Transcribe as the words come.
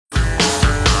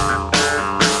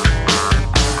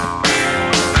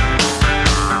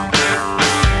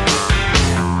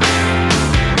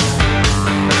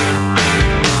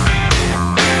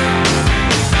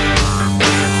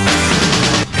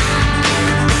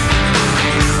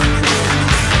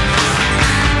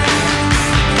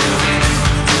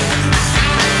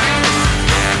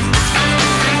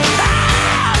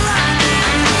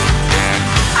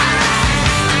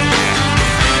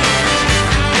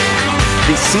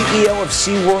CEO of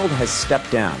SeaWorld has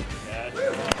stepped down.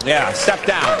 Yeah, stepped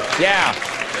down. Yeah.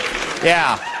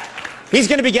 He's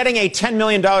going to be getting a $10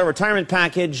 million retirement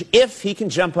package if he can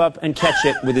jump up and catch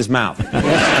it with his mouth. Jump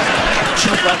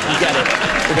up and get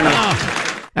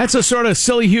it. That's a sort of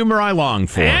silly humor I long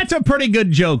for. That's a pretty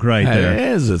good joke right there. It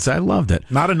is. I loved it.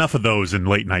 Not enough of those in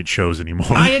late night shows anymore.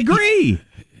 I agree.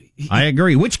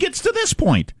 Which gets to this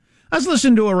point. I was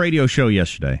listening to a radio show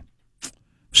yesterday,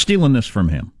 stealing this from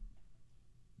him.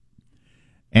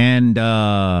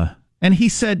 And he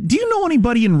said, do you know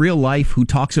anybody in real life who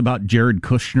talks about Jared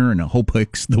Kushner and Hope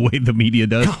Hicks the way the media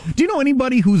does? Do you know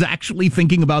anybody who's actually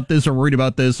thinking about this or worried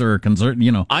about this or concerned,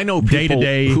 I know people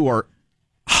day-to-day who are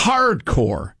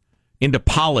hardcore into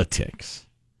politics,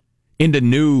 into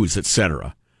news,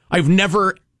 etc. I've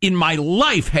never in my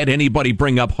life had anybody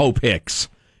bring up Hope Hicks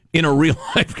in a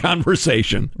real-life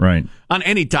conversation. Right. On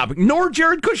any topic, nor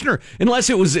Jared Kushner, unless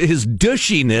it was his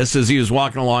douchiness as he was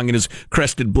walking along in his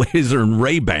crested blazer and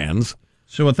Ray-Bans.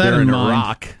 So with that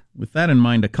in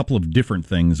mind, a couple of different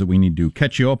things that we need to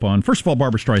catch you up on. First of all,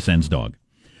 Barbara Streisand's dog.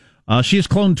 She has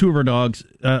cloned two of her dogs.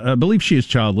 I believe she is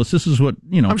childless. This is what,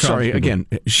 I'm sorry, again,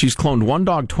 she's cloned one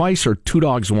dog twice or two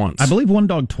dogs once? I believe one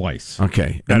dog twice.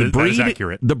 Okay. That is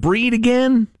accurate. The breed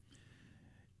again?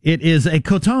 It is a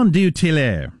Coton du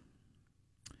Tiller.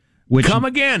 Come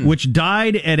again. Which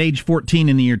died at age 14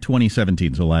 in the year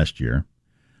 2017, so last year.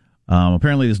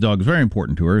 Apparently this dog is very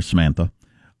important to her, Samantha.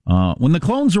 When the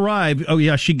clones arrived,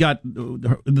 she got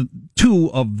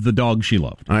two of the dogs she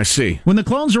loved. I see. When the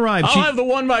clones arrived... I'll have the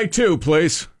 1x2,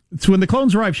 please. So when the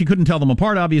clones arrived, she couldn't tell them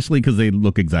apart, obviously, because they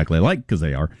look exactly alike, because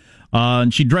they are.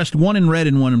 And she dressed one in red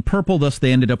and one in purple, thus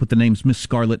they ended up with the names Miss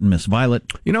Scarlet and Miss Violet.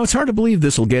 It's hard to believe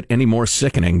this will get any more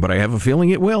sickening, but I have a feeling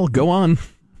it will. Go on.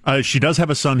 She does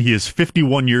have a son. He is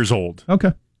 51 years old.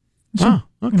 Okay. So,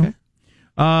 okay.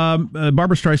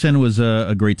 Barbara Streisand was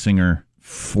a great singer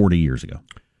 40 years ago.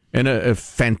 And a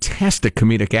fantastic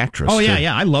comedic actress. Oh,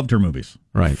 yeah. I loved her movies.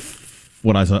 Right.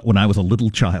 When I was a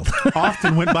little child.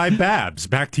 Often went by Babs.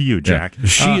 Back to you, Jack. Yeah.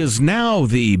 She is now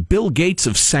the Bill Gates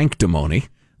of sanctimony.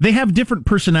 They have different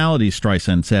personalities,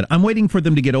 Streisand said. I'm waiting for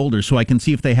them to get older so I can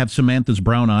see if they have Samantha's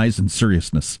brown eyes and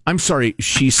seriousness. I'm sorry,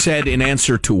 she said in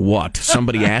answer to what?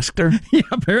 Somebody asked her? Yeah,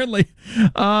 apparently.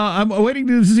 I'm waiting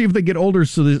to see if they get older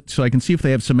so I can see if they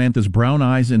have Samantha's brown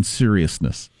eyes and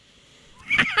seriousness.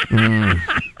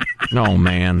 No,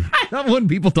 man. I love when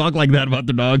people talk like that about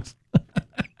their dogs.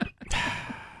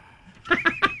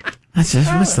 What's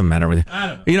the matter with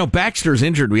you? Baxter's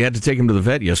injured. We had to take him to the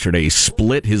vet yesterday. He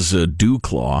split his dew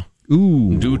claw.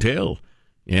 Ooh. Dew tail.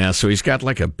 Yeah, so he's got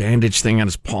like a bandage thing on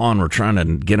his paw, and we're trying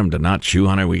to get him to not chew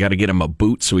on it. We got to get him a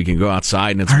boot so he can go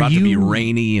outside, and it's about to be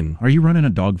rainy. And are you running a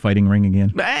dog fighting ring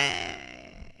again?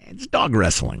 It's dog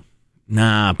wrestling.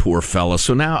 Nah, poor fella.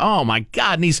 So now, oh my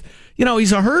God, and he's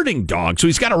a herding dog, so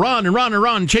he's got to run and run and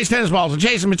run, and chase tennis balls and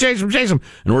chase him and chase him and chase him.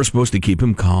 And we're supposed to keep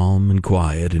him calm and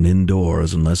quiet and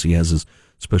indoors unless he has his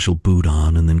special boot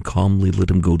on, and then calmly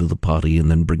let him go to the potty and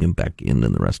then bring him back in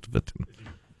and the rest of it.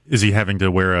 Is he having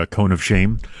to wear a cone of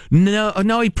shame? No,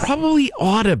 he probably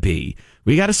ought to be.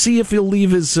 We got to see if he'll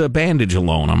leave his bandage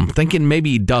alone. I'm thinking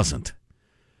maybe he doesn't.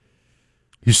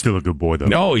 He's still a good boy, though.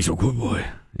 No, he's a good boy.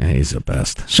 Yeah, he's the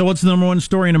best. So what's the number one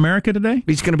story in America today?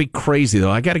 He's going to be crazy,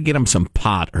 though. I got to get him some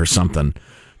pot or something,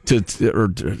 because,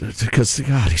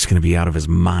 God, he's going to be out of his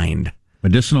mind.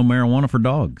 Medicinal marijuana for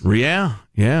dogs. Yeah.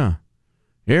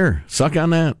 Here, suck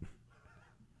on that.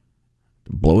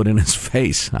 Blow it in his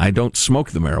face. I don't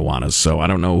smoke the marijuana, so I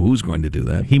don't know who's going to do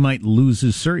that. He might lose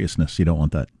his seriousness. You don't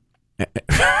want that.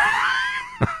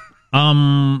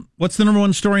 What's the number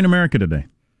one story in America today?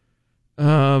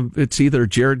 It's either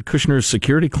Jared Kushner's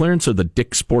security clearance or the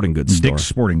Dick's Sporting Goods store. Dick's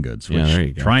Sporting Goods. Which, there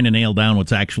you go. Trying to nail down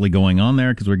what's actually going on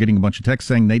there, because we're getting a bunch of texts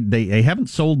saying they haven't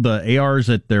sold the ARs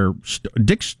at their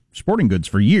Dick's Sporting Goods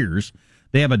for years.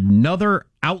 They have another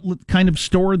outlet kind of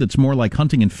store that's more like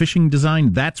hunting and fishing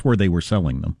design. That's where they were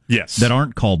selling them. Yes. That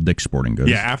aren't called Dick's Sporting Goods.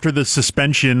 Yeah, after the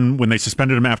suspension, when they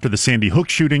suspended them after the Sandy Hook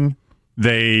shooting,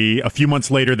 a few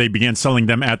months later, they began selling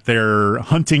them at their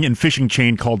hunting and fishing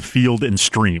chain called Field and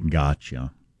Stream.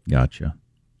 Gotcha.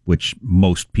 Which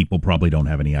most people probably don't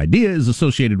have any idea is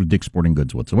associated with Dick's Sporting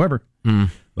Goods whatsoever.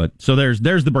 But so there's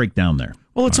the breakdown there.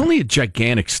 Well, it's only a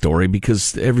gigantic story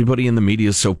because everybody in the media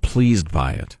is so pleased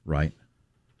by it. Right.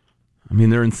 I mean,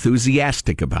 they're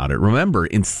enthusiastic about it. Remember,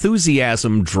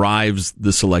 enthusiasm drives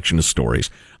the selection of stories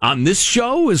on this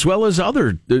show as well as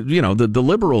other, the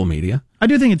liberal media. I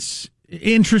do think it's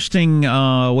interesting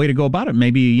way to go about it.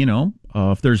 Maybe,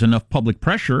 if there's enough public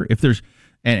pressure, if there's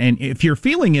And if your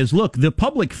feeling is, look, the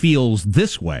public feels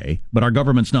this way, but our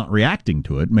government's not reacting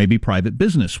to it, maybe private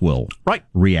business will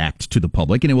react to the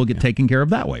public, and it will get taken care of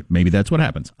that way. Maybe that's what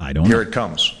happens. I don't know. Here it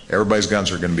comes. Everybody's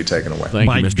guns are going to be taken away. Thank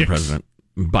you, Mr. President.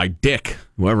 By Dick,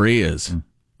 whoever he is.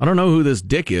 I don't know who this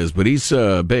Dick is, but he's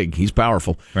big. He's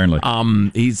powerful. Apparently.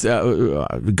 He's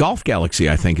Golf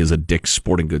Galaxy, I think, is a Dick's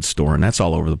Sporting Goods store, and that's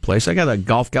all over the place. I got a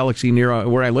Golf Galaxy near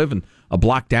where I live, and a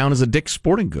block down is a Dick's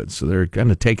Sporting Goods, so they're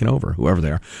kind of taking over, whoever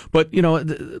they are. But,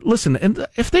 listen, and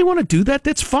if they want to do that,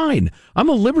 that's fine. I'm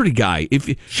a Liberty guy. If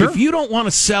you don't want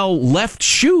to sell left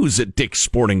shoes at Dick's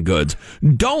Sporting Goods,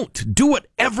 don't. Do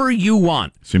whatever you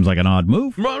want. Seems like an odd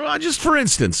move. Well, just for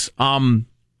instance,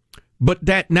 but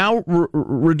that now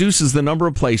reduces the number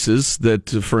of places that,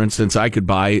 for instance, I could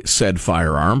buy said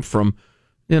firearm from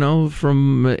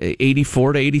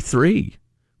 84 to 83.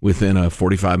 Within a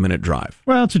 45-minute drive.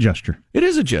 Well, it's a gesture. It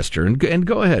is a gesture, and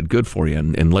go ahead, good for you,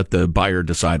 and let the buyer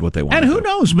decide what they want. And who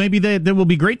knows? Maybe they will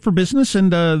be great for business,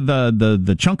 and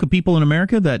the chunk of people in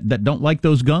America that don't like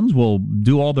those guns will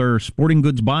do all their sporting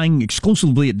goods buying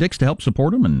exclusively at Dick's to help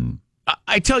support them. And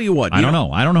I tell you what, I don't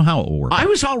know how it will work. I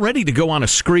was all ready to go on a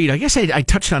screed. I guess I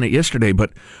touched on it yesterday,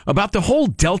 but about the whole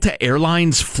Delta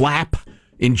Airlines flap.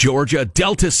 In Georgia,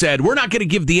 Delta said, we're not going to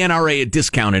give the NRA a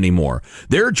discount anymore.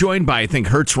 They're joined by, I think,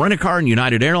 Hertz Rent-A-Car and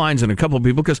United Airlines and a couple of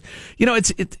people because,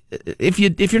 if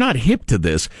you're not hip to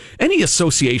this, any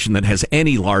association that has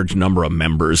any large number of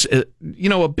members,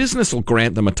 a business will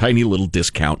grant them a tiny little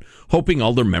discount, hoping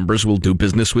all their members will do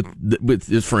business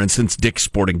with for instance, Dick's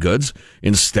Sporting Goods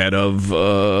instead of,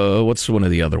 what's one of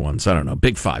the other ones? I don't know,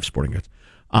 Big Five Sporting Goods.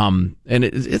 And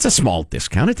it's a small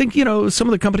discount. I think, some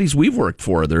of the companies we've worked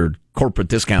for, they're corporate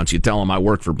discounts. You tell them I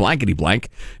work for blankety blank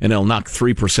and they'll knock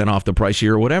 3% off the price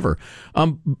here or whatever.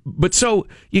 But so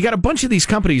you got a bunch of these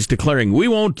companies declaring we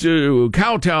won't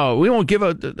kowtow, we won't give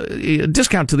a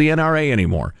discount to the NRA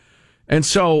anymore. And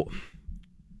so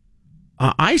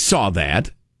I saw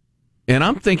that and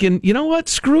I'm thinking, you know what?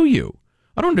 Screw you.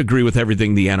 I don't agree with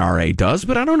everything the NRA does,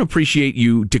 but I don't appreciate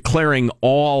you declaring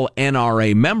all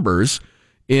NRA members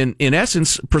in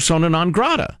essence, persona non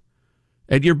grata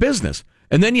at your business.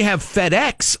 And then you have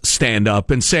FedEx stand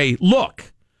up and say,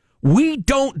 look, we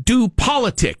don't do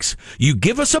politics. You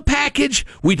give us a package,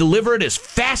 we deliver it as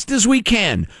fast as we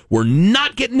can. We're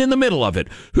not getting in the middle of it.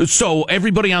 So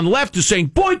everybody on the left is saying,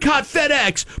 boycott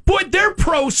FedEx. Boy, they're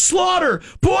pro-slaughter.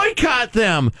 Boycott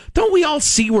them. Don't we all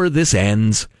see where this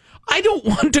ends? I don't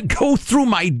want to go through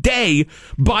my day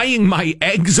buying my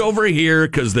eggs over here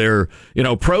because they're,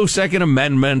 pro-Second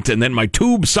Amendment, and then my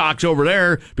tube socks over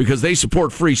there because they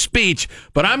support free speech,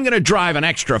 but I'm going to drive an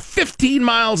extra 15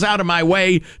 miles out of my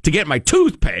way to get my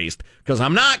toothpaste because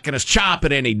I'm not going to shop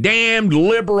at any damned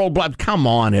liberal blood. Come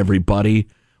on, everybody.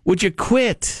 Would you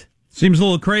quit? Seems a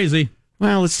little crazy.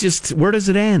 Well, it's just, where does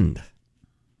it end?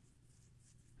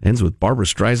 Ends with Barbara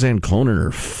Streisand cloning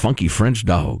her funky French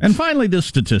dogs. And finally, this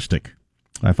statistic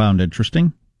I found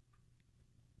interesting.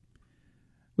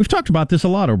 We've talked about this a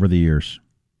lot over the years.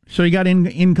 So you got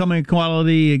income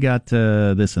inequality, you got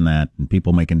this and that, and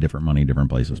people making different money, different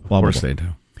places. Blah, of course blah, blah. they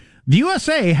do. The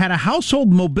USA had a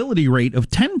household mobility rate of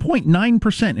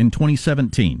 10.9% in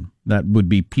 2017. That would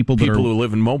be people who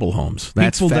live in mobile homes.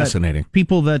 That's fascinating.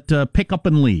 People that pick up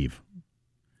and leave.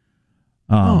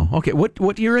 Okay.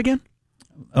 What year again?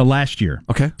 Last year.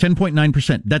 Okay.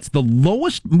 10.9%. That's the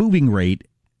lowest moving rate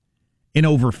in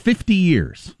over 50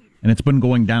 years. And it's been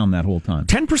going down that whole time.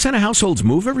 10% of households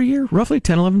move every year? Roughly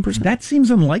 10, 11%? That seems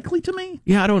unlikely to me.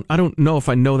 Yeah, I don't know if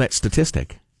I know that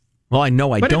statistic. Well, I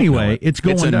know I but don't anyway, know it. It's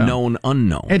going It's a down. known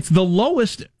unknown. It's the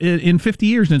lowest in 50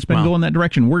 years, and it's been going that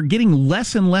direction. We're getting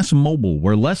less and less mobile.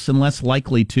 We're less and less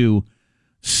likely to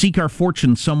seek our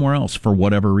fortune somewhere else for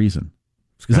whatever reason.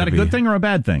 Is that a good thing or a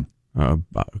bad thing?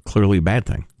 Clearly a bad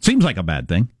thing. Seems like a bad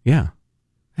thing. Yeah,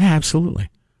 absolutely.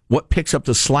 What picks up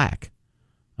the slack?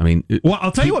 I mean... Well,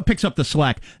 I'll tell you what picks up the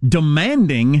slack.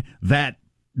 Demanding that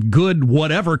good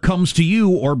whatever comes to you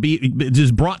or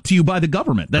is brought to you by the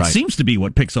government. That seems to be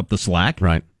what picks up the slack.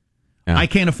 Right. Yeah. I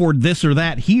can't afford this or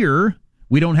that here.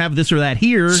 We don't have this or that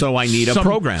here. So I need a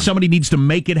program. Somebody needs to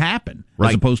make it happen,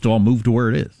 as opposed to I'll move to where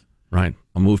it is. Right.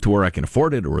 I'll move to where I can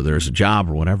afford it, or there's a job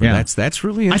or whatever. Yeah. That's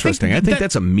really interesting. I think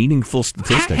that's a meaningful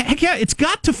statistic. Heck yeah, it's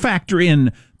got to factor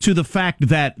in to the fact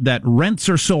that rents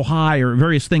are so high or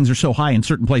various things are so high in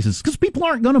certain places because people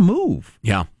aren't going to move.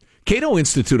 Yeah. Cato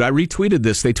Institute, I retweeted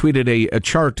this. They tweeted a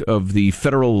chart of the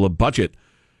federal budget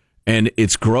and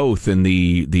its growth in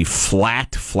the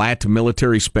flat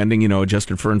military spending,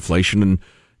 adjusted for inflation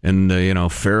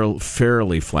and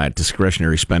fairly flat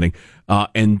discretionary spending,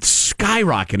 and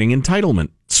skyrocketing entitlement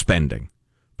spending.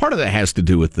 Part of that has to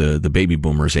do with the baby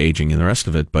boomers aging and the rest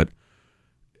of it, but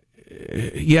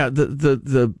yeah,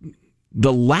 the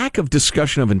lack of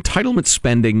discussion of entitlement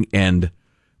spending and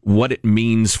what it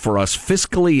means for us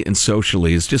fiscally and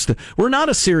socially is just we're not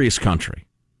a serious country.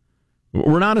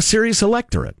 We're not a serious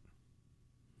electorate.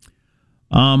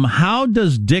 How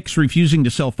does Dick's refusing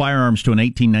to sell firearms to an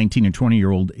 18, 19, or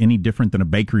 20-year-old any different than a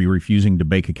bakery refusing to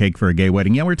bake a cake for a gay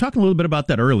wedding? Yeah, we were talking a little bit about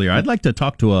that earlier. I'd like to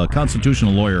talk to a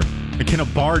constitutional lawyer. Can a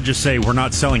bar just say we're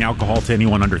not selling alcohol to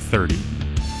anyone under 30?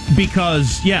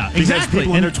 Because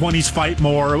people in their 20s fight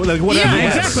more. Like, whatever. Yeah,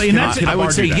 exactly. And that's, I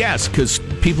would say yes, because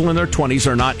people in their 20s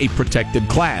are not a protected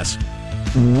class,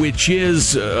 which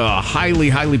is a highly,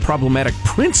 highly problematic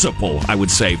principle, I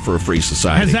would say, for a free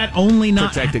society. Has that only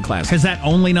not protected class? Has that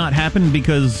only not happened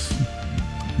because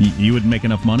you would make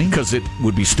enough money? Because it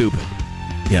would be stupid.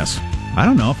 Yes. I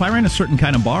don't know. If I ran a certain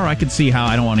kind of bar, I could see how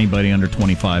I don't want anybody under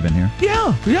 25 in here.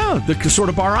 Yeah, the sort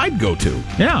of bar I'd go to.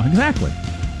 Yeah, exactly.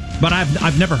 But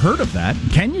I've never heard of that.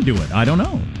 Can you do it? I don't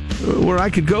know. Where I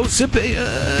could go sip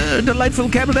a delightful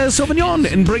Cabernet Sauvignon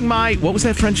and bring my... What was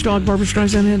that French dog Barbra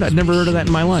Streisand had? I'd never heard of that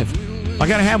in my life. I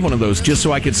got to have one of those just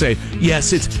so I could say,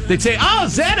 yes, it's... They'd say, oh,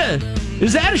 is that a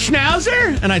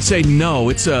Schnauzer? And I'd say, no,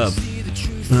 it's a...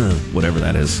 whatever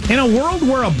that is. In a world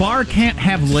where a bar can't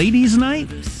have ladies' night,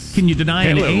 can you deny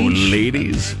an age?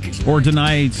 Ladies. Or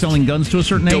deny selling guns to a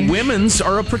certain age? The women's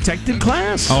are a protected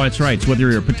class. Oh, that's right. It's whether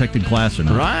you're a protected class or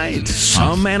not. Right.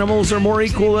 Some animals are more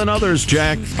equal than others,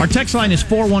 Jack. Our text line is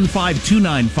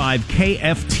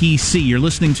 415-295-KFTC. You're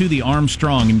listening to the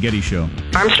Armstrong and Getty Show.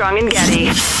 Armstrong and Getty.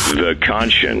 The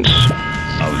conscience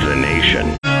of the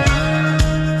nation.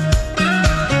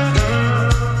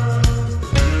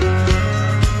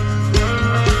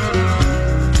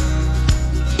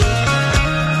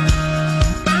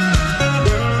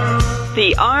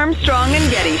 The Armstrong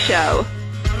and Getty Show.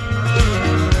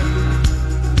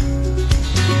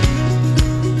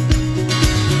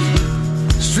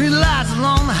 Streetlights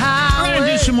along the highway. I'm going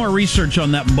to do some more research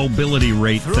on that mobility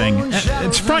rate thing.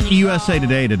 It's front USA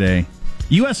today.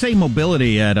 USA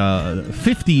mobility at a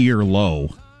 50-year low.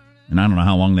 And I don't know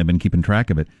how long they've been keeping track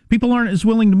of it. People aren't as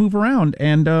willing to move around,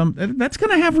 and that's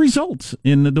going to have results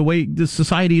in the way the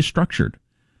society is structured.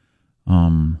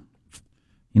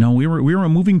 We were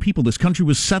moving people. This country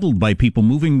was settled by people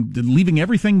leaving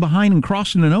everything behind and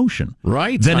crossing an ocean.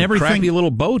 Right. Then everything, crappy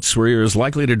little boats where you're as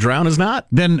likely to drown as not.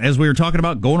 Then, as we were talking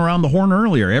about going around the Horn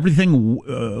earlier, everything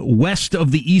west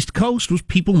of the East Coast was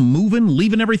people moving,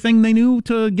 leaving everything they knew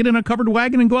to get in a covered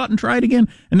wagon and go out and try it again.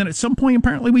 And then at some point,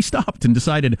 apparently, we stopped and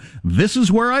decided, this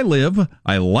is where I live.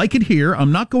 I like it here.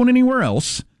 I'm not going anywhere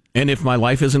else. And if my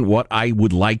life isn't what I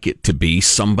would like it to be,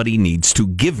 somebody needs to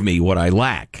give me what I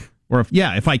lack. Or if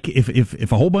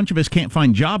a whole bunch of us can't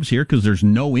find jobs here because there's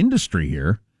no industry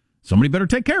here, somebody better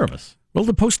take care of us. Well,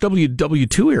 the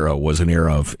post-WW2 era was an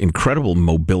era of incredible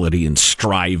mobility and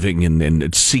striving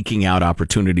and seeking out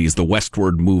opportunities, the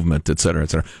westward movement, et cetera, et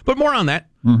cetera. But more on that.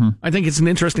 Mm-hmm. I think it's an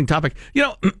interesting topic.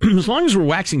 As long as we're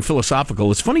waxing philosophical,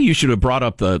 it's funny you should have brought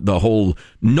up the whole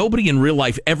nobody in real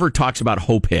life ever talks about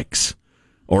Hope Hicks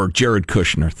or Jared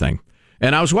Kushner thing.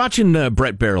 And I was watching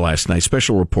Brett Baer last night,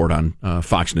 special report on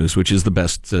Fox News, which is the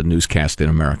best newscast in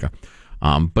America.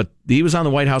 But he was on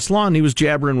the White House lawn. He was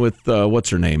jabbering with,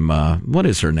 what's her name? What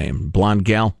is her name? Blonde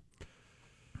gal?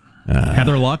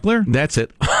 Heather Locklear? That's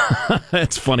it.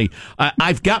 That's funny.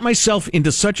 I've got myself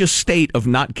into such a state of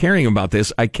not caring about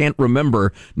this, I can't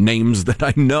remember names that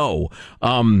I know.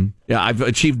 I've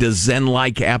achieved a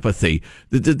Zen-like apathy.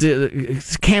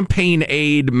 The campaign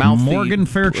aide, mouthy... Morgan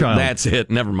Fairchild. That's it.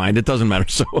 Never mind. It doesn't matter.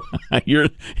 So I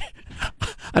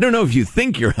don't know if you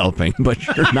think you're helping,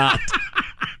 but you're not.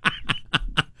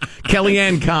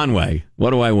 Kellyanne Conway.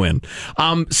 What do I win?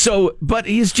 But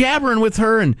he's jabbering with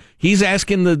her, and he's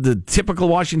asking the typical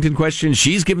Washington questions.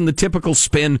 She's giving the typical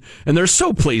spin, and they're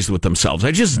so pleased with themselves.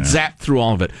 I just zapped through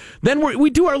all of it. Then we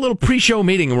do our little pre-show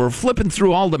meeting, and we're flipping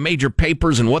through all the major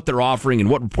papers and what they're offering and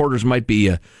what reporters might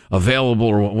be available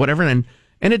or whatever. And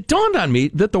it dawned on me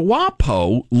that the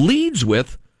WAPO leads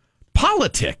with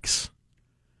politics.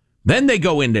 Then they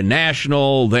go into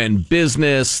national, then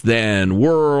business, then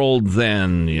world,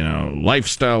 then,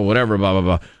 lifestyle, whatever, blah, blah,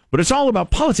 blah. But it's all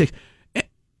about politics.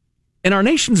 And our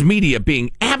nation's media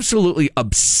being absolutely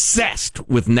obsessed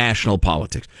with national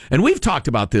politics. And we've talked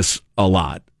about this a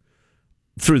lot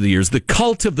through the years. The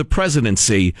cult of the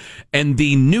presidency and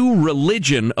the new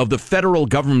religion of the federal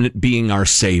government being our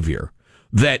savior.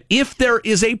 That if there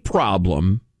is a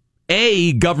problem,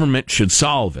 A, government should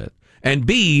solve it. And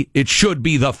B, it should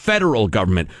be the federal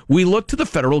government. We look to the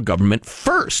federal government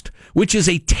first, which is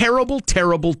a terrible,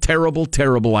 terrible, terrible,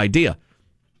 terrible idea.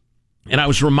 And I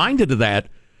was reminded of that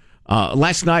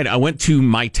last night. I went to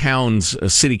my town's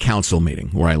city council meeting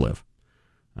where I live.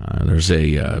 There's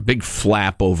a big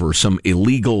flap over some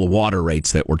illegal water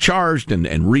rates that were charged and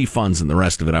refunds and the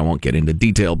rest of it. I won't get into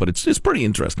detail, but it's pretty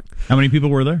interesting. How many people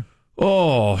were there?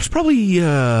 Oh, it's probably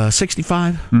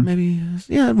 65, maybe.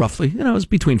 Yeah, roughly. You know, it was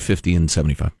between 50 and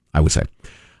 75, I would say.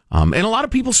 And a lot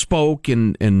of people spoke,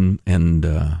 and it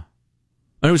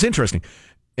was interesting.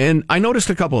 And I noticed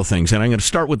a couple of things, and I'm going to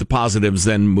start with the positives,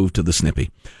 then move to the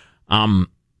snippy.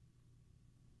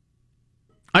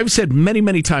 I've said many,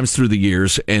 many times through the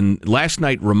years, and last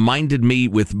night reminded me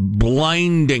with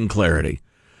blinding clarity,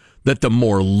 that the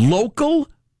more local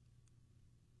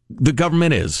the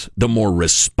government is, the more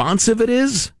responsive it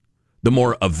is, the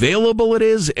more available it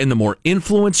is, and the more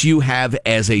influence you have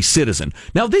as a citizen.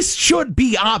 Now, this should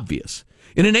be obvious.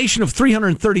 In a nation of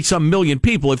 330-some million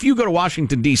people, if you go to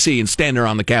Washington, D.C. and stand there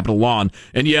on the Capitol lawn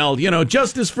and yell,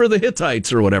 justice for the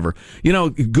Hittites or whatever,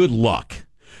 good luck.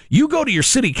 You go to your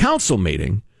city council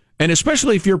meeting, and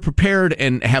especially if you're prepared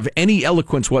and have any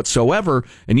eloquence whatsoever,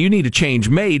 and you need a change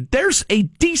made, there's a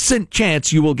decent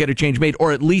chance you will get a change made,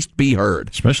 or at least be heard.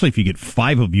 Especially if you get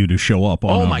 5 of you to show up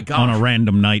on a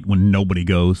random night when nobody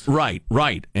goes. Right.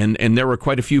 And there were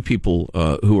quite a few people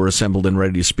who were assembled and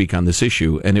ready to speak on this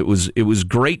issue, and it was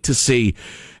great to see.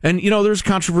 And there's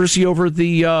controversy over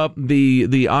the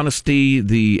honesty,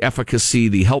 the efficacy,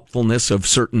 the helpfulness of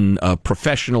certain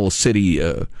professional city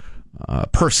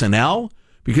personnel.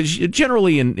 Because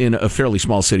generally in a fairly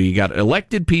small city, you got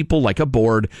elected people like a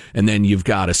board, and then you've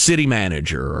got a city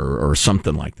manager or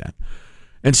something like that.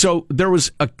 And so there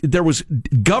was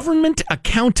government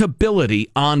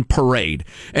accountability on parade,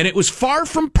 and it was far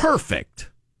from perfect.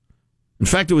 In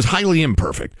fact, it was highly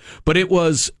imperfect, but it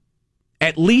was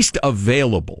at least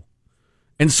available.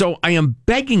 And so I am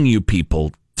begging you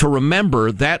people to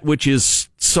remember that which is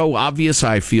so obvious.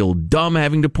 I feel dumb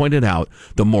having to point it out.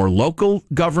 The more local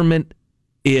government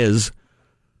is,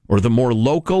 or the more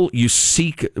locally you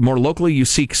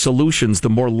seek solutions, the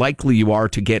more likely you are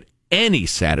to get any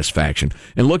satisfaction.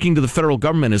 And looking to the federal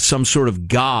government as some sort of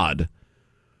God.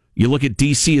 You look at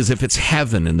D.C. as if it's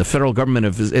heaven and the federal government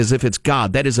as if it's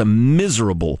God. That is a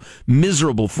miserable,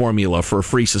 miserable formula for a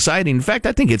free society. In fact,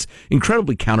 I think it's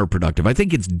incredibly counterproductive. I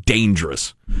think it's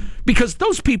dangerous because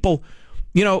those people...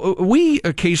 we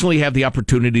occasionally have the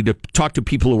opportunity to talk to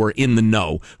people who are in the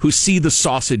know, who see the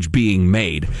sausage being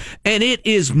made. And it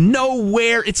is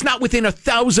nowhere, it's not within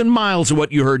 1,000 miles of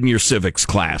what you heard in your civics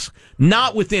class.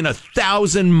 Not within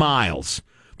 1,000 miles.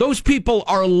 Those people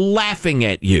are laughing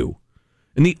at you.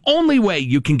 And the only way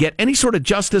you can get any sort of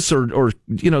justice or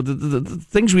the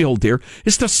things we hold dear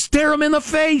is to stare them in the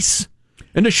face.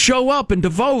 And to show up and to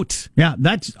vote. Yeah,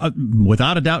 that's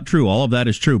without a doubt true. All of that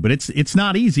is true, but it's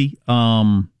not easy.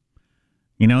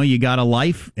 You got a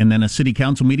life, and then a city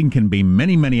council meeting can be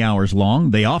many, many hours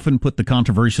long. They often put the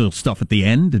controversial stuff at the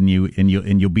end, and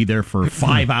you'll be there for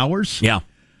 5 hours. Yeah.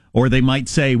 Or they might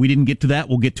say, we didn't get to that,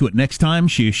 we'll get to it next time.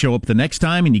 So you show up the next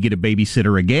time, and you get a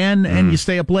babysitter again, and you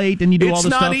stay up late, and you do all this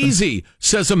stuff. It's not easy,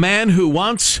 says a man who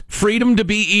wants freedom to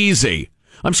be easy.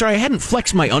 I'm sorry, I hadn't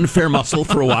flexed my unfair muscle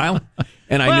for a while,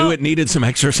 and I knew it needed some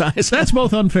exercise. That's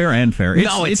both unfair and fair.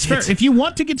 It's fair. If you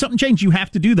want to get something changed, you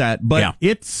have to do that, but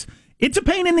it's a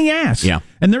pain in the ass. Yeah.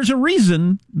 And there's a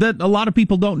reason that a lot of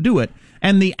people don't do it.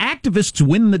 And the activists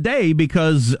win the day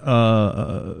because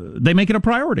they make it a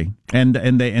priority, and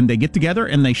they get together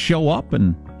and they show up.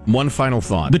 And one final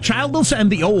thought: the childless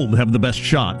and the old have the best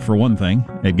shot, for one thing,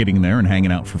 at getting there and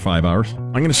hanging out for 5 hours.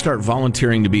 I'm going to start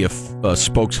volunteering to be a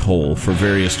spokeshole for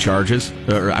various charges.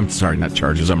 I'm sorry, not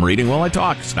charges. I'm reading while I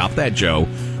talk. Stop that, Joe.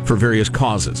 For various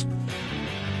causes.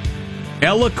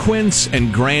 Eloquence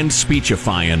and grand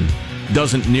speechifying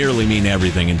doesn't nearly mean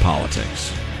everything in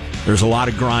politics. There's a lot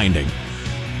of grinding.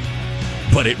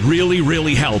 But it really,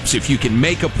 really helps if you can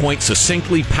make a point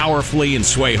succinctly, powerfully, and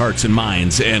sway hearts and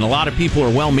minds. And a lot of people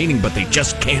are well-meaning, but they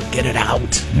just can't get it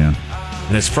out. Yeah.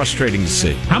 And it's frustrating to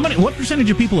see. What percentage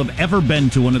of people have ever been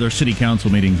to one of their city council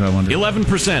meetings, I wonder?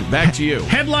 11%. Back to you.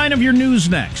 Headline of your news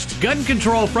next. Gun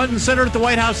control front and center at the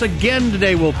White House again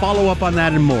today. We'll follow up on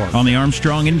that and more. On the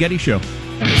Armstrong and Getty Show.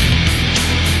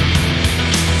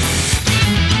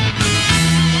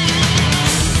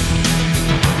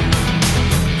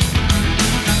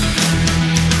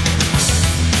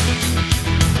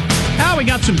 We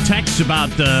got some texts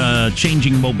about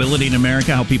changing mobility in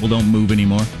America, how people don't move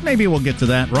anymore. Maybe we'll get to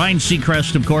that. Ryan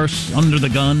Seacrest, of course, under the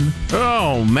gun.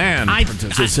 Oh, man.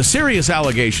 It's a serious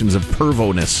allegations of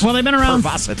pervo-ness. Well, they've been around.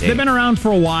 Pervosity. They've been around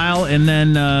for a while, and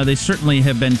then they certainly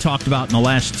have been talked about in the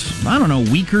last,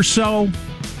 week or so.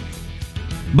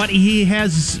 But he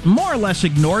has more or less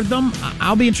ignored them.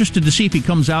 I'll be interested to see if he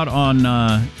comes out on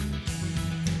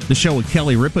the show with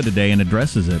Kelly Ripa today and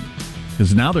addresses it.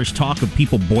 Because now there's talk of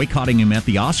people boycotting him at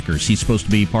the Oscars. He's supposed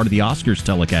to be part of the Oscars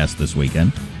telecast this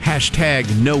weekend.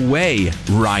 Hashtag no way,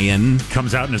 Ryan.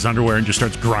 Comes out in his underwear and just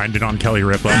starts grinding on Kelly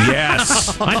Ripa.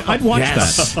 Yes. I'd watch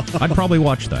that. I'd probably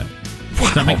watch that.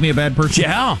 Does that make me a bad person?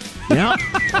 Yeah.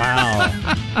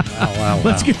 Wow.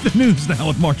 Let's get the news now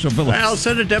with Marshall Phillips. Well,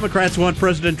 Senate Democrats want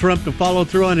President Trump to follow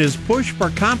through on his push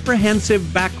for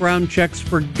comprehensive background checks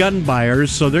for gun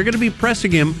buyers, so they're going to be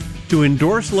pressing him to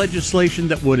endorse legislation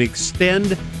that would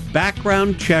extend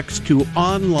background checks to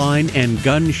online and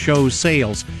gun show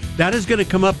sales. That is going to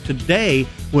come up today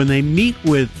when they meet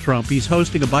with Trump. He's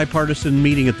hosting a bipartisan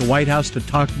meeting at the White House to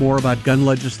talk more about gun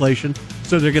legislation,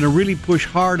 so they're going to really push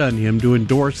hard on him to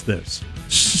endorse this.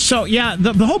 So, yeah,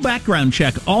 the whole background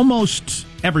check, almost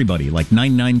everybody, like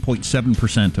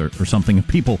 99.7% or something of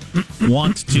people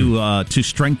want to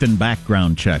strengthen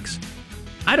background checks.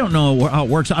 I don't know how it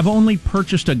works. I've only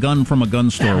purchased a gun from a gun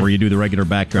store where you do the regular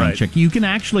background check. You can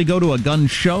actually go to a gun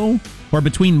show or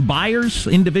between buyers,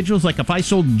 individuals. Like if I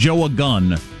sold Joe a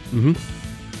gun,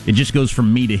 it just goes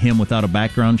from me to him without a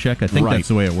background check. I think that's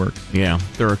the way it works. Yeah,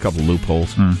 there are a couple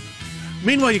loopholes.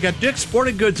 Meanwhile, you got Dick's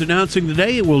Sporting Goods announcing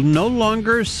today it will no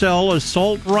longer sell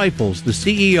assault rifles. The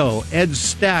CEO, Ed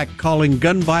Stack, calling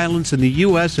gun violence in the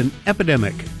U.S. an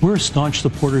epidemic. We're staunch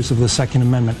supporters of the Second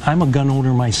Amendment. I'm a gun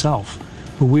owner myself.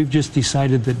 But we've just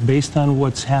decided that based on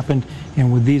what's happened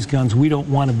and with these guns, we don't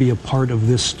want to be a part of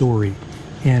this story.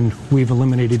 And we've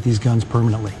eliminated these guns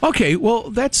permanently. Okay, well,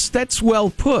 that's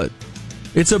well put.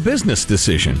 It's a business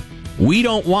decision. We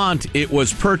don't want it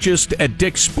was purchased at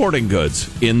Dick's Sporting Goods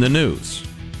in the news.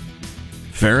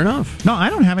 Fair enough. No, I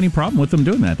don't have any problem with them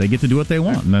doing that. They get to do what they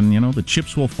want. And then, the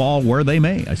chips will fall where they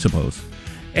may, I suppose.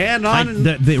 And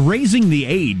the raising the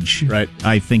age,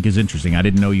 I think, is interesting. I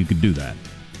didn't know you could do that.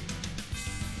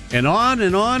 And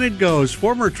on it goes.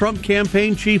 Former Trump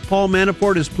campaign chief Paul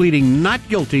Manafort is pleading not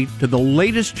guilty to the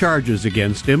latest charges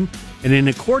against him. And in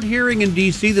a court hearing in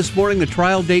D.C. this morning, the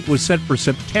trial date was set for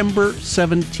September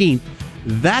 17th.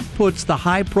 That puts the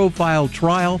high-profile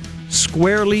trial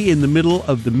squarely in the middle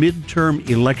of the midterm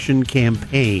election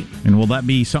campaign. And will that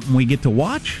be something we get to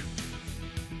watch?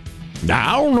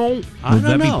 I don't know. Will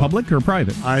that be public or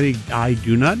private? I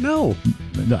do not know.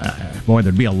 Boy,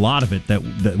 there'd be a lot of it that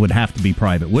would have to be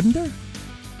private, wouldn't there?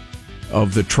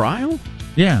 Of the trial?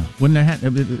 Yeah. Wouldn't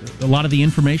it a lot of the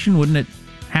information, wouldn't it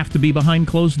have to be behind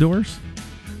closed doors?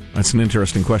 That's an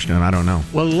interesting question, and I don't know.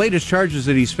 Well, the latest charges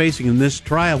that he's facing in this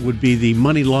trial would be the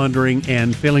money laundering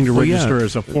and failing to register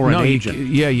as a foreign agent.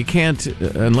 You can't,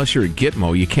 unless you're a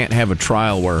Gitmo, you can't have a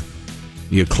trial where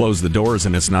you close the doors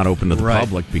and it's not open to the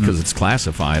public because it's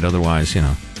classified. Otherwise,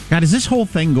 God, is this whole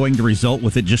thing going to result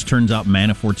with it just turns out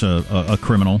Manafort's a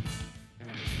criminal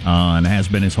and has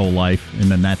been his whole life, and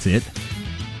then that's it?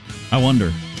 I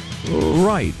wonder.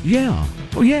 Right. Yeah.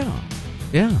 Oh, yeah.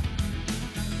 Yeah.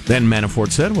 Then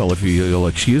Manafort said, well, if you'll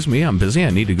excuse me, I'm busy. I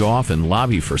need to go off and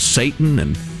lobby for Satan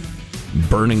and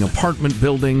burning apartment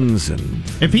buildings and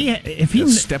if he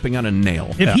stepping on a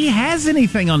nail. If he has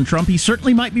anything on Trump, he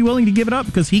certainly might be willing to give it up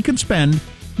because he could spend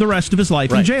the rest of his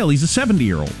life in jail. He's a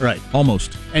 70-year-old. Right.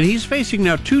 Almost. And he's facing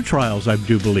now 2 trials, I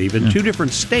do believe, in 2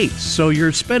 different states. So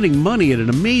you're spending money at an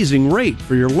amazing rate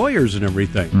for your lawyers and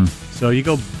everything. So you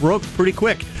go broke pretty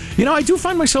quick. I do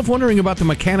find myself wondering about the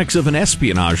mechanics of an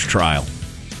espionage trial.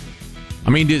 I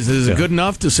mean, is it good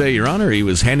enough to say, Your Honor, he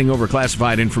was handing over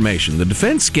classified information? The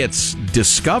defense gets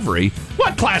discovery.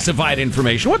 What classified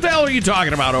information? What the hell are you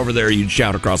talking about over there? You'd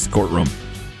shout across the courtroom.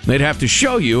 They'd have to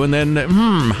show you, and then,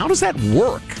 how does that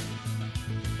work?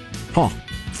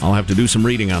 I'll have to do some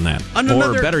reading on that.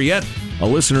 Or better yet, a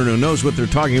listener who knows what they're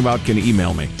talking about can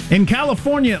email me. In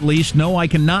California, at least, no, I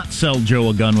cannot sell Joe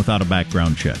a gun without a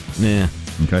background check. Yeah.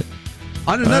 Okay.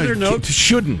 On another note...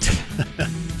 Shouldn't.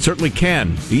 Certainly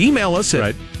can. Email us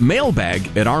at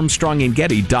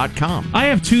mailbag@armstrongandgetty.com. I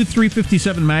have 2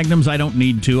 357 Magnums. I don't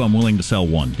need 2. I'm willing to sell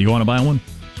 1. Do you want to buy one?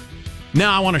 No,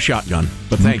 I want a shotgun,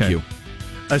 but thank you.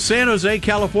 A San Jose,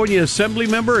 California assembly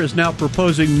member is now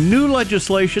proposing new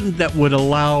legislation that would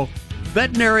allow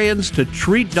veterinarians to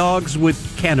treat dogs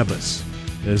with cannabis.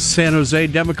 The San Jose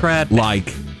Democrat...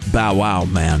 Like Bow Wow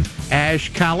Man.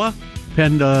 Ash Kala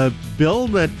penned a bill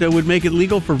that would make it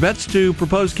legal for vets to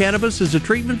propose cannabis as a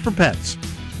treatment for pets.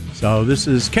 So this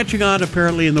is catching on,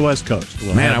 apparently, in the West Coast.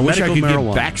 I wish I could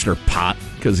get Baxter pot,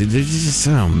 because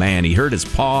he hurt his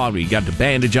paw, he got the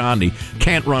bandage on, he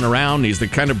can't run around, he's the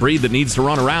kind of breed that needs to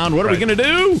run around. What are we going to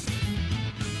do?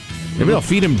 Maybe I'll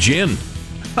feed him gin.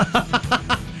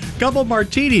 Couple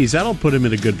martinis, that'll put him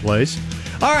in a good place.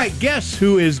 All right, guess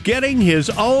who is getting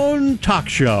his own talk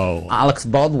show? Alex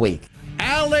Baldwin.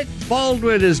 Alec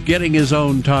Baldwin is getting his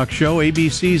own talk show.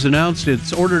 ABC's announced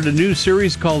it's ordered a new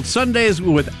series called Sundays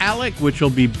with Alec, which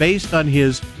will be based on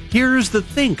his Here's the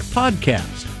Think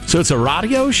podcast. So it's a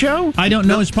radio show? I don't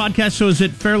know his podcast, so is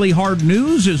it fairly hard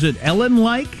news? Is it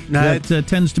Ellen-like? That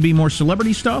tends to be more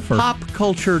celebrity stuff? Or? Pop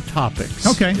culture topics.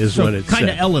 Okay. Is so what it's kind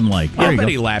of Ellen-like. I bet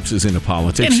he lapses into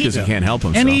politics because he can't help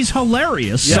himself. And he's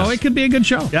hilarious, so it could be a good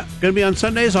show. Yeah, going to be on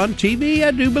Sundays on TV,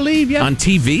 I do believe. Yeah, on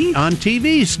TV? On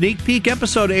TV. Sneak peek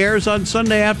episode airs on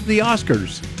Sunday after the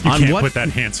Oscars. You can't put that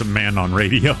handsome man on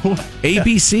radio.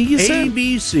 ABC, you said?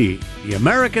 ABC, the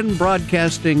American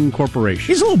Broadcasting Corporation.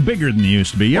 He's a little bigger than he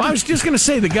used to be. Well, I was just going to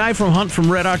say, the guy from Hunt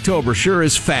from Red October sure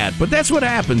is fat, but that's what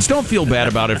happens. Don't feel bad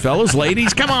about it, fellas.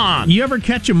 Ladies, come on. You ever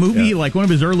catch a movie, like one of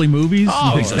his early movies?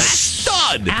 Oh, he's a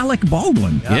stud. Alec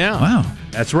Baldwin. Yeah. Wow.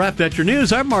 That's a wrap. That's your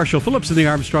news. I'm Marshall Phillips in the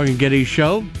Armstrong and Getty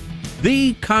Show.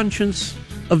 The conscience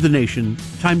of the nation.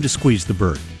 Time to squeeze the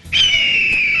bird.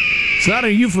 It's not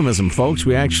a euphemism, folks.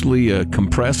 We actually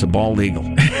compress a bald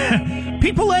eagle.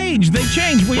 People age. They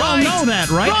change. We all know that,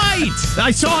 right? Right. I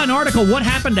saw an article, What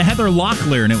Happened to Heather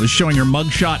Locklear, and it was showing her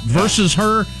mugshot versus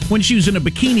her when she was in a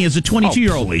bikini as a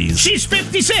 22-year-old. Please. She's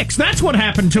 56. That's what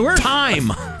happened to her. Time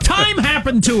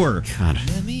happened to her. God.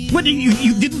 What,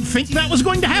 you didn't think that was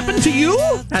going to happen to you?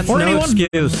 That's or no anyone?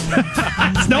 excuse.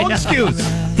 It's no excuse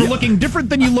for looking different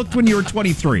than you looked when you were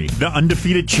 23. The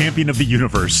undefeated champion of the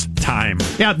universe. Time.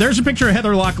 Yeah, there's a picture of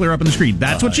Heather Locklear up on the screen.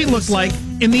 That's what she looked like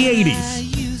in the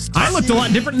 80s. I looked a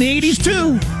lot different in the 80s,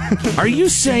 too. Are you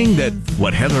saying that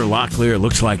what Heather Locklear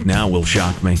looks like now will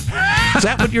shock me? Is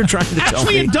that what you're trying to tell me?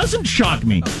 Actually, it doesn't shock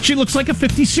me. She looks like a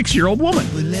 56-year-old woman,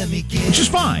 which is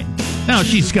fine. Now,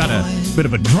 she's got a bit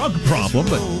of a drug problem,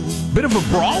 but bit of a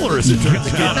brawler, as it turns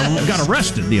out. Got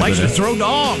arrested the other Likes day. to throw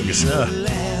dogs.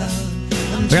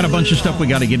 We got a bunch of stuff we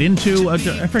got to get into. I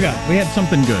forgot. We had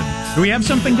something good. Do we have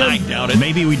something good? I doubt it.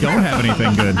 Maybe we don't have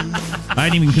anything good. I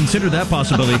didn't even consider that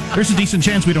possibility. There's a decent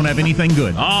chance we don't have anything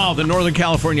good. Oh, the Northern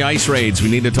California ice raids. We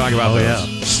need to talk about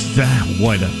those.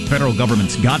 Boy, the federal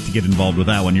government's got to get involved with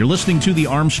that one. You're listening to the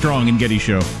Armstrong and Getty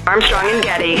Show. Armstrong and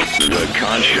Getty. The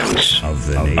conscience of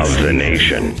the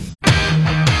nation.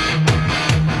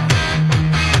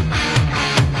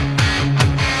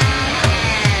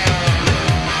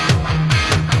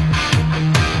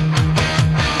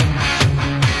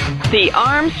 The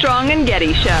Armstrong and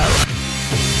Getty Show.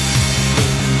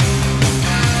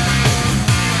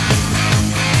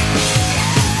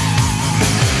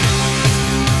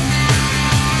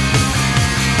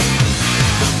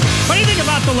 What do you think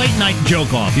about the late night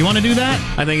joke off? You want to do that?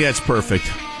 I think that's perfect.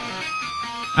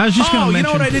 I was just going to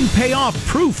mention. You know what? I didn't pay off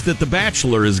proof that The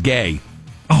Bachelor is gay.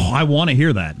 Oh, I want to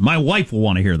hear that. My wife will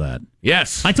want to hear that.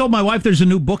 Yes. I told my wife there's a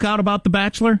new book out about The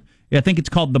Bachelor. Yeah, I think it's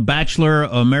called The Bachelor,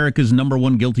 America's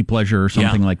 #1 Guilty Pleasure or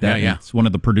something like that. Yeah. It's one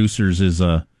of the producers is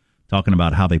talking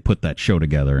about how they put that show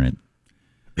together. And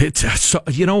It's so,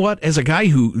 you know what? As a guy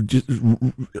who just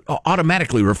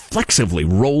automatically, reflexively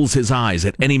rolls his eyes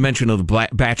at any mention of The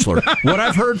Bachelor, what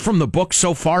I've heard from the book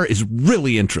so far is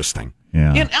really interesting.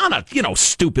 Yeah. And on a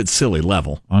stupid, silly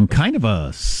level. On kind of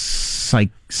a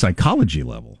psychology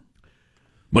level.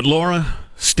 But Laura,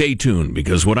 stay tuned,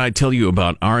 because what I tell you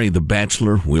about Ari the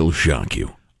Bachelor will shock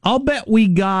you. I'll bet we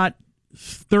got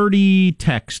 30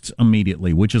 texts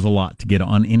immediately, which is a lot to get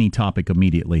on any topic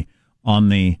immediately. On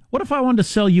the, what if I wanted to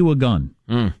sell you a gun?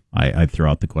 I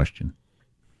throw out the question.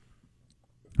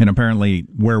 And apparently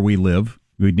where we live,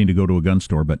 we'd need to go to a gun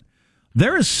store. But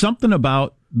there is something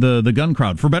about the gun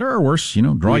crowd, for better or worse,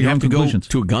 draw your own conclusions.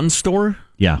 Go to a gun store?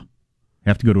 Yeah.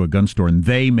 Have to go to a gun store, and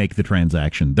they make the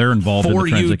transaction. They're involved in the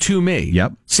transaction. For you to me.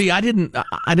 Yep. See, I didn't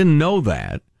know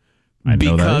that.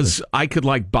 Because I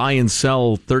could buy and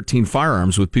sell 13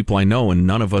 firearms with people I know, and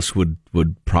none of us would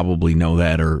probably know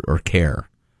that or care.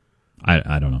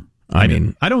 I don't know.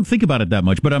 I don't think about it that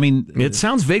much, but it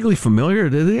sounds vaguely familiar.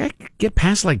 Did they get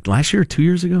past last year or 2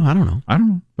 years ago? I don't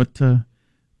know. But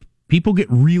people get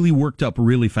really worked up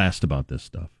really fast about this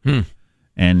stuff.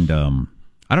 And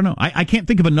I don't know. I can't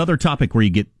think of another topic where you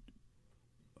get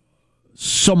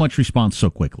so much response so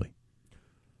quickly.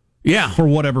 Yeah. For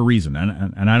whatever reason.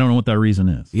 And I don't know what that reason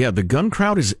is. Yeah, the gun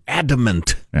crowd is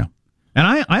adamant. Yeah.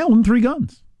 And I own 3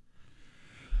 guns.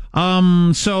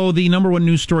 So the #1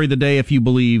 news story of the day, if you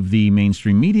believe the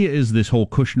mainstream media, is this whole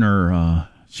Kushner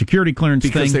security clearance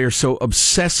thing. Because they are so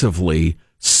obsessively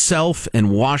self- and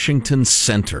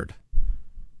Washington-centered.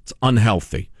 It's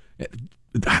unhealthy.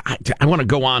 I want to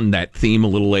go on that theme a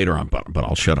little later on, but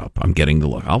I'll shut up. I'm getting the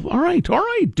look. All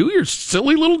right. Do your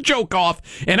silly little joke off,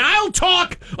 and I'll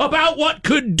talk about what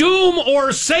could doom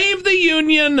or save the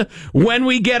union when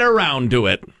we get around to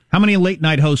it. How many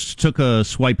late-night hosts took a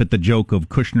swipe at the joke of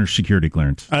Kushner's security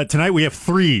clearance? Tonight we have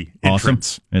 3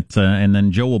 entrants. Awesome. And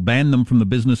then Joe will ban them from the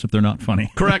business if they're not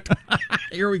funny. Correct.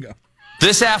 Here we go.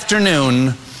 This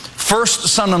afternoon, first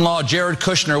son-in-law Jared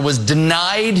Kushner was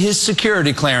denied his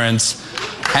security clearance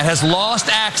and has lost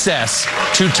access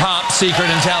to top secret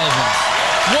intelligence.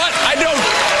 What?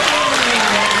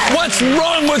 What's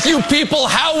wrong with you people?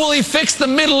 How will he fix the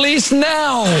Middle East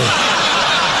now?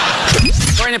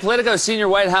 According to Politico, senior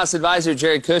White House advisor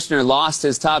Jared Kushner lost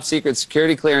his top secret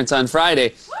security clearance on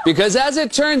Friday because, as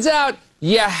it turns out,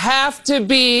 you have to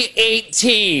be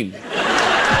 18.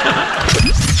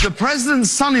 The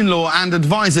president's son-in-law and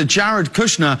advisor, Jared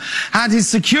Kushner, had his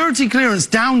security clearance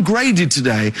downgraded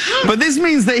today, but this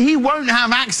means that he won't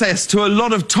have access to a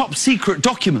lot of top-secret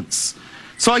documents.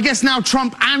 So I guess now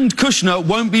Trump and Kushner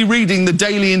won't be reading the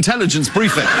daily intelligence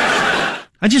briefing.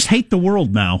 I just hate the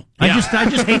world now. Yeah. I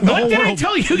just hate the whole world. What did I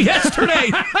tell you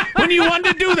yesterday when you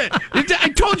wanted to do that? I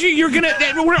told you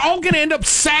we're all gonna end up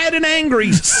sad and angry,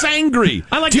 sangry.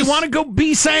 Do you want to go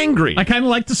be sangry? I kind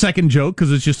of like the second joke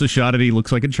because it's just a shot at he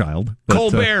looks like a child. But,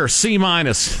 Colbert, C-.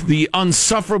 The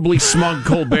unsufferably smug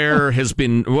Colbert has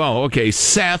been,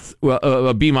 Seth,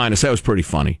 a B-. That was pretty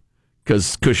funny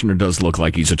because Kushner does look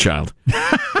like he's a child.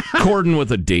 Corden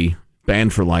with a D,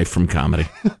 banned for life from comedy.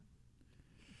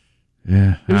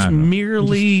 Yeah, it was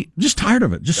merely just tired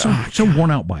of it. Just so worn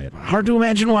out by it. Hard to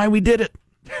imagine why we did it.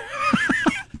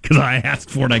 Because I asked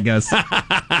for it, I guess.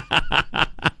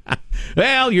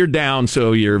 Well, you're down,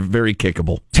 so you're very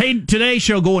kickable. Today's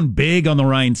show going big on the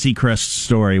Ryan Seacrest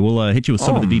story. We'll hit you with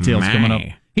some of the details coming up.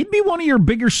 He'd be one of your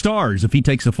bigger stars if he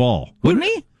takes a fall, wouldn't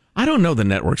he? I don't know the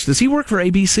networks. Does he work for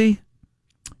ABC?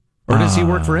 Or does he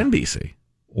work for NBC?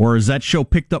 Or is that show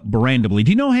picked up randomly?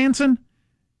 Do you know Hanson?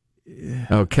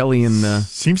 Oh, Kelly and...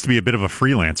 Seems to be a bit of a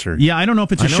freelancer. Yeah, I don't know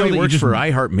if it's a show that he works for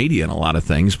iHeartMedia and a lot of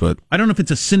things, but... I don't know if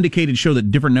it's a syndicated show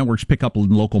that different networks pick up in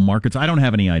local markets. I don't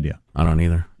have any idea. I don't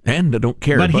either. And I don't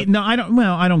care. But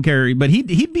I don't care. But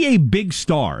he'd be a big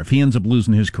star if he ends up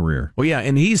losing his career. Well, yeah,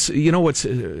 and he's... You know what's...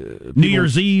 New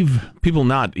Year's Eve. People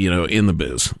not, in the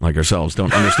biz, like ourselves,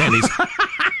 don't understand.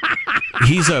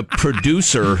 He's a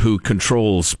producer who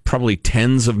controls probably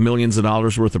tens of millions of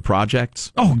dollars worth of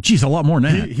projects. Oh, geez, a lot more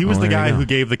than that. He was the guy who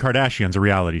gave the Kardashians a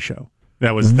reality show.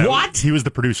 What? He was the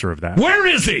producer of that. Where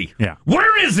is he? Yeah.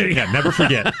 Where is he? Yeah, never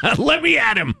forget. Let me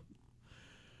at him.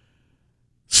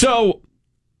 So,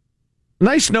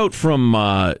 nice note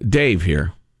from Dave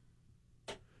here.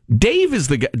 Dave is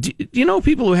the guy. Do you know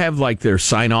people who have like their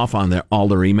sign off on all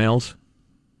their emails?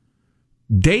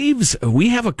 We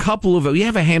have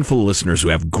a handful of listeners who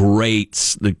have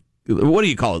great, what do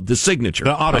you call it? The signature.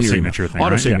 The auto signature thing.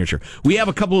 Auto right? signature. Yeah. We have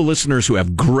a couple of listeners who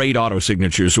have great auto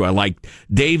signatures who I like.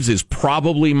 Dave's is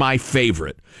probably my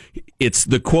favorite. It's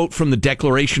the quote from the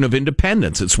Declaration of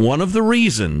Independence. It's one of the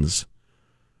reasons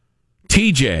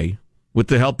TJ, with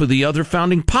the help of the other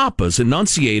founding papas,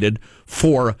 enunciated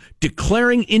for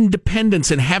declaring independence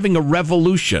and having a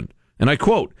revolution. And I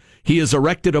quote, "He has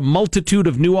erected a multitude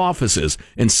of new offices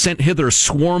and sent hither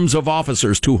swarms of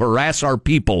officers to harass our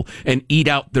people and eat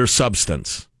out their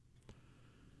substance."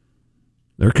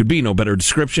 There could be no better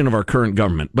description of our current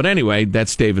government. But anyway,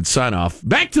 that's David's sign-off.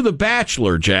 Back to The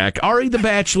Bachelor, Jack. Ari the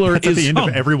Bachelor That's at the end of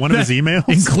every one of his emails?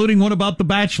 Including one about The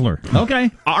Bachelor.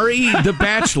 Okay. Ari the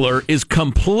Bachelor is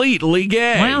completely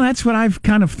gay. Well, that's what I've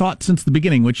kind of thought since the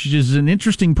beginning, which is an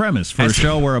interesting premise for a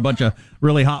show where a bunch of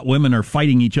really hot women are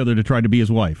fighting each other to try to be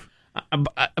his wife.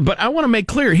 But I want to make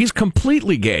clear, he's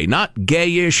completely gay. Not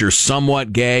gayish or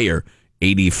somewhat gay or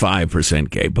 85%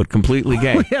 gay, but completely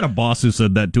gay. We had a boss who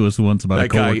said that to us once about a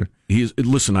coworker.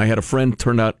 Listen, I had a friend,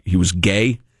 turned out he was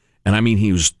gay, and I mean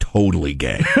he was totally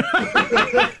gay.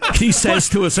 He says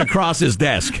to us across his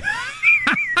desk.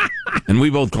 And we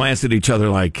both glanced at each other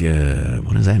like,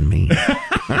 what does that mean?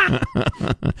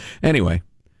 Anyway,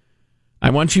 I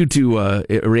want you to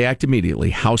react immediately.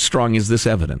 How strong is this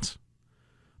evidence?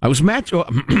 I was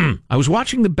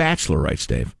watching The Bachelor, writes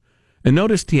Dave, and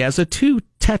noticed he has a tattoo.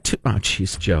 Oh,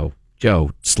 jeez, Joe.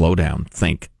 Joe, slow down.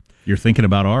 Think. You're thinking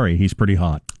about Ari. He's pretty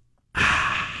hot.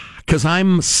 Because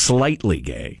I'm slightly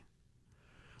gay.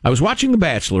 I was watching The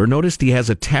Bachelor, noticed he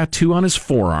has a tattoo on his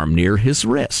forearm near his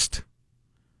wrist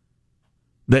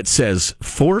that says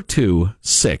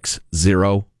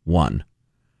 42601.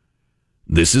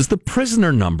 This is the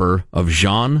prisoner number of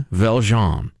Jean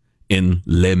Valjean in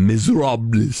Les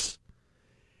Miserables.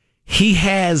 He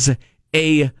has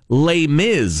a Les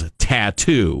Mis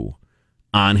tattoo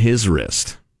on his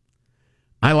wrist.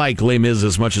 I like Les Mis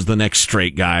as much as the next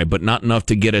straight guy, but not enough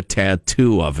to get a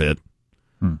tattoo of it.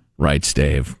 Writes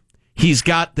Dave. He's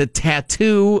got the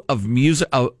tattoo of music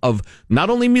of not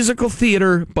only musical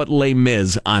theater but Les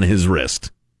Mis on his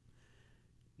wrist.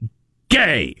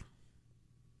 Gay,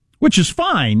 which is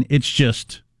fine. It's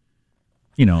just,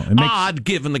 it makes odd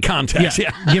given the context.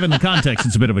 Yeah, given the context,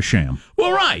 it's a bit of a sham.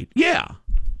 Well, right, yeah.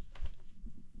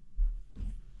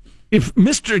 If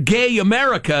Mr. Gay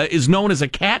America is known as a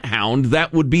cat hound,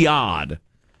 that would be odd.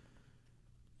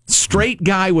 Straight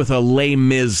guy with a Les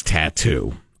Mis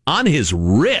tattoo on his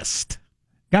wrist.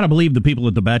 Gotta believe the people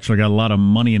at The Bachelor got a lot of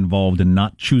money involved in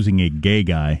not choosing a gay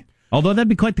guy. Although that'd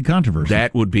be quite the controversy.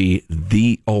 That would be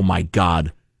oh my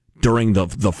God. During the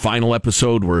final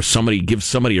episode where somebody gives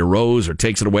somebody a rose or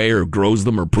takes it away or grows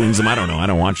them or prunes them. I don't know. I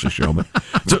don't watch the show. But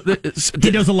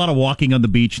he does a lot of walking on the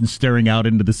beach and staring out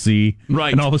into the sea.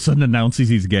 Right. And all of a sudden announces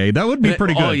he's gay. That would be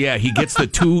pretty good. Oh, yeah. He gets the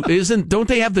two. Don't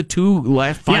they have the two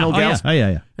last final gals?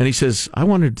 Yeah. And he says, I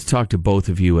wanted to talk to both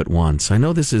of you at once. I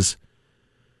know this is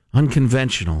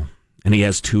unconventional. And he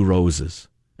has two roses.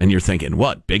 And you're thinking,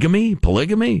 what? Bigamy?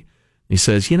 Polygamy? He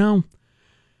says,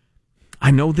 I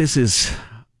know this is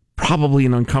probably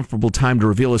an uncomfortable time to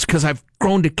reveal this because I've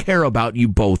grown to care about you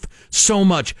both so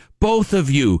much. Both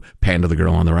of you. Pan to the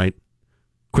girl on the right.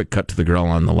 Quick cut to the girl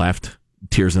on the left.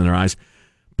 Tears in their eyes.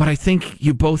 But I think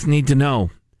you both need to know.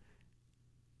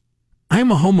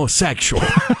 I'm a homosexual.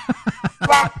 And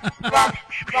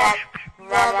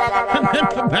then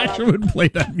the Bachelor would play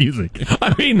that music.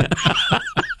 I mean,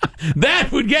 that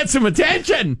would get some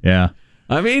attention. Yeah.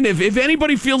 I mean, if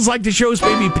anybody feels like the show's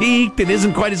maybe peaked, it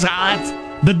isn't quite as hot.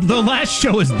 The last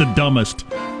show is the dumbest,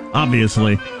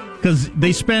 obviously, because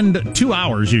they spend 2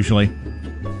 hours usually.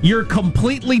 You're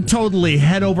completely, totally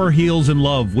head over heels in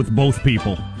love with both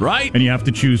people. Right. And you have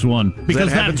to choose one. Because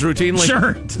that happens routinely?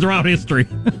 Sure. It's throughout history.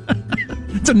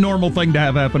 It's a normal thing to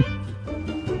have happen.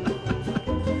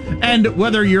 And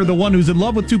whether you're the one who's in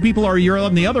love with two people or you're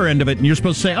on the other end of it and you're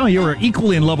supposed to say, oh, you were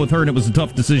equally in love with her and it was a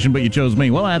tough decision, but you chose me.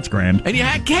 Well, that's grand. And you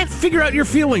can't figure out your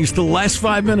feelings till the last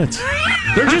 5 minutes.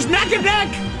 They're just neck and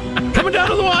neck. Coming down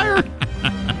to the wire.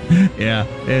 Yeah,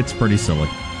 it's pretty silly.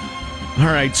 All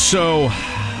right, so,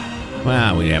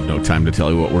 we have no time to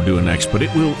tell you what we're doing next, but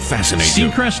it will fascinate you.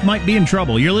 Seacrest might be in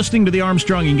trouble. You're listening to the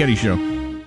Armstrong and Getty Show.